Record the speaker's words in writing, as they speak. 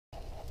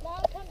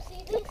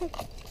I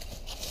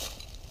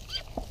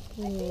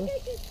think I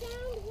just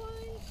found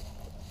one.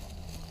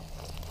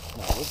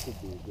 No, this would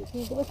be a good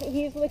spot.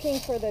 He's looking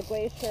for the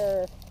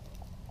glacier.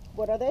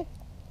 What are they?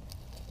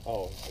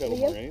 Oh, kettle Liam?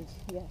 moraines?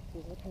 Yeah,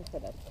 he's looking for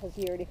them because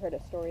he already heard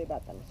a story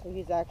about them. So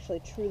he's actually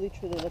truly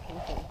looking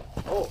for them.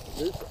 Oh,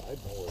 there's, I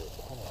know where it's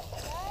coming.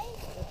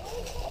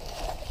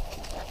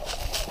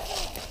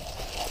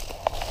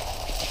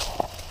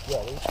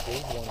 Yeah,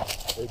 there's one,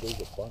 there's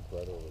a bunch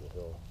right over the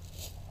hill.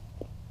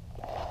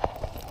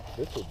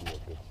 This would be a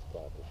good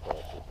spot to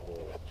start this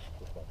for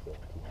with my 17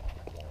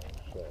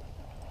 shed.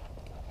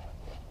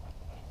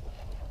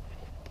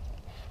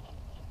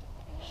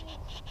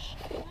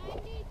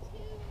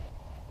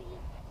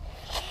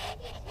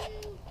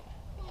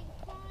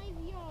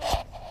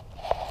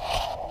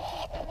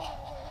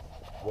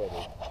 What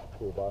is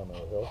to the bottom of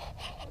the hill?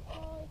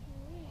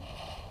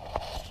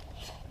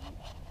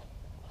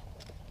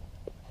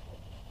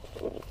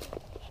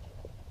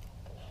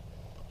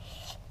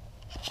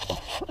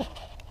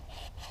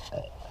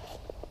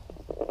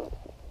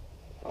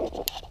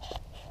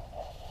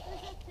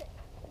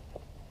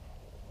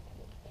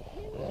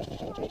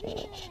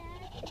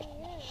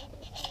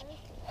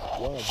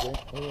 You want a drink,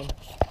 Liam?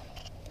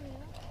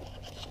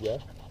 Yeah?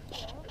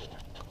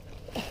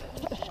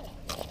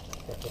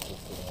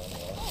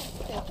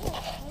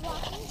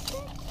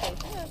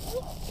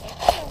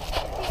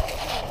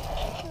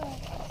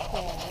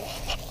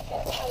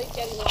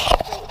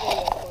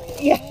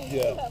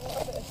 Yeah.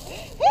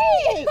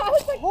 Hey!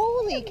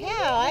 Holy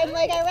cow! I'm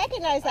like, I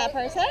recognize that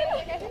person.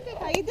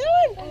 How you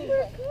doing?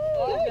 Good.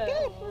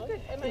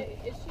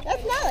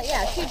 That's Nala.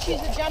 Yeah,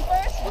 she's a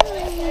jumper.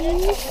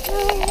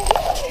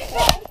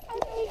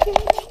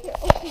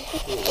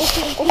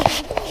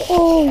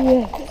 Oh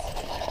yeah.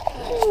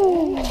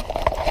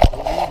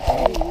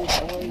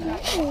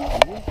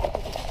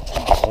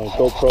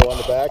 GoPro on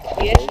the back?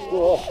 Yeah.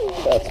 Oh,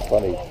 that's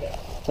funny.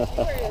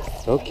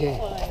 Okay.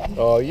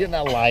 Oh, you're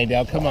not lying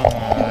down. Come on. You're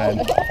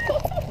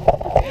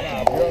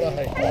on a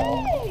hike now.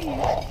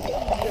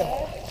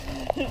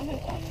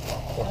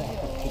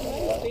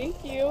 Thank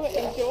you.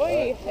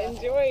 Enjoy. Have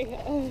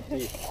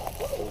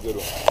a good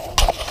one.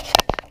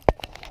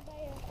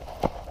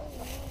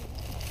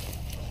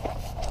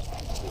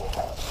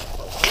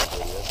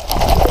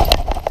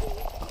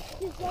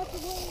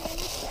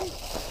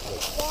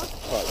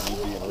 You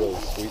being really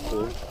sweet to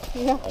her,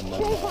 Yeah. and then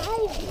the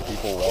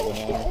people rubbing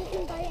on her.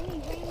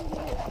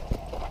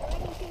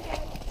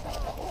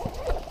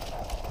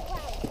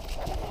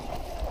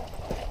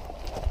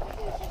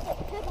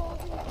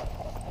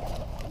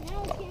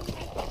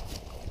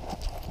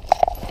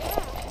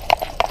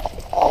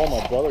 Oh,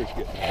 my brother's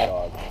getting a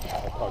dog.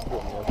 I talked to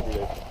him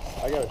yesterday.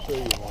 I gotta show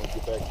you when we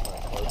get back to my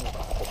apartment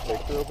a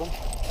picture of him.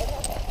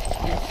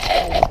 He's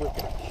so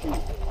freaking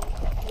cute.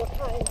 What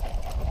kind?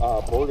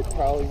 Border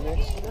Collie mix.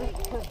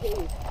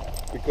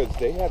 Because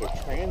they had a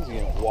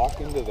transient walk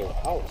into their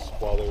house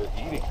while they were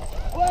eating.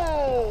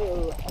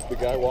 Whoa! The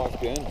guy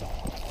walked in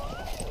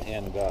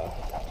and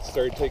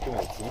started taking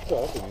his boots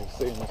off, and he was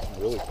saying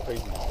some really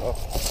crazy stuff.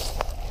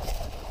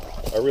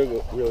 I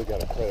really got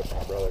to credit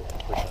my brother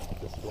for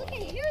this one.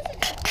 Okay, here's a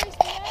good place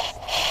to rest.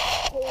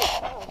 Holy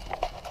cow.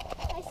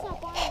 I saw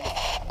Barney.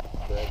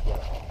 Brad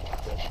got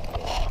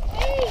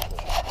Hey!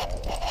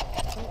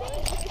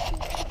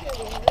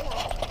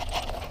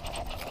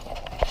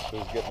 So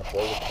he's getting a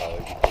Border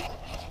Collie because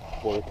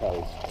Border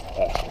Collies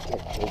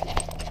protect children.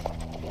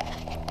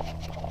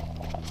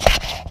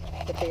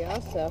 But they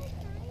also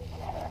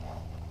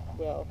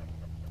will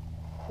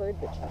herd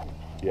the child.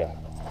 Yeah.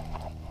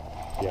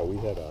 Yeah, we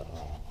had a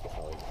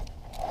collie.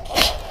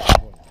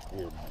 When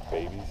we were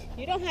babies.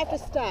 You don't have to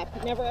stop.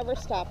 Never ever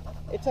stop.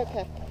 It's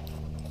okay.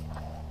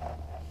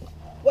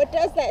 What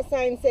does that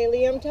sign say,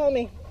 Liam? Tell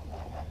me.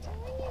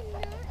 Telling you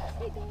not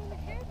to go on the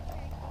airplane.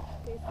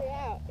 Please stay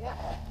out. Yep.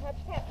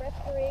 Habitat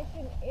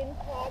restoration in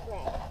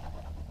progress.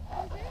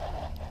 How's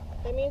that?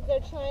 That means they're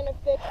trying to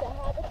fix a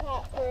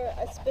habitat for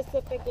a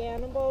specific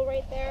animal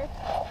right there.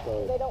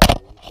 So They don't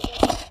want it to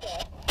go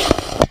there.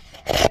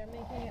 They're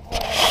making it more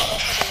available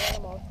for the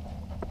animals.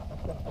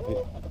 So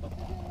they're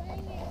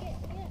letting it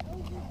get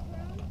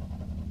overgrown?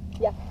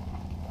 Yeah.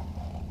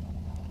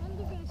 Then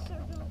they're going to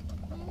start building,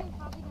 then they're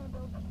probably going to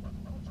build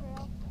a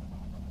trail.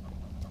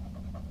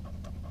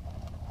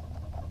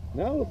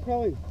 now we'll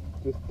probably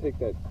just take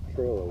that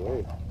trail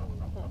away.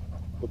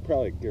 We'll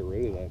probably get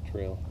rid of that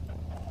trail.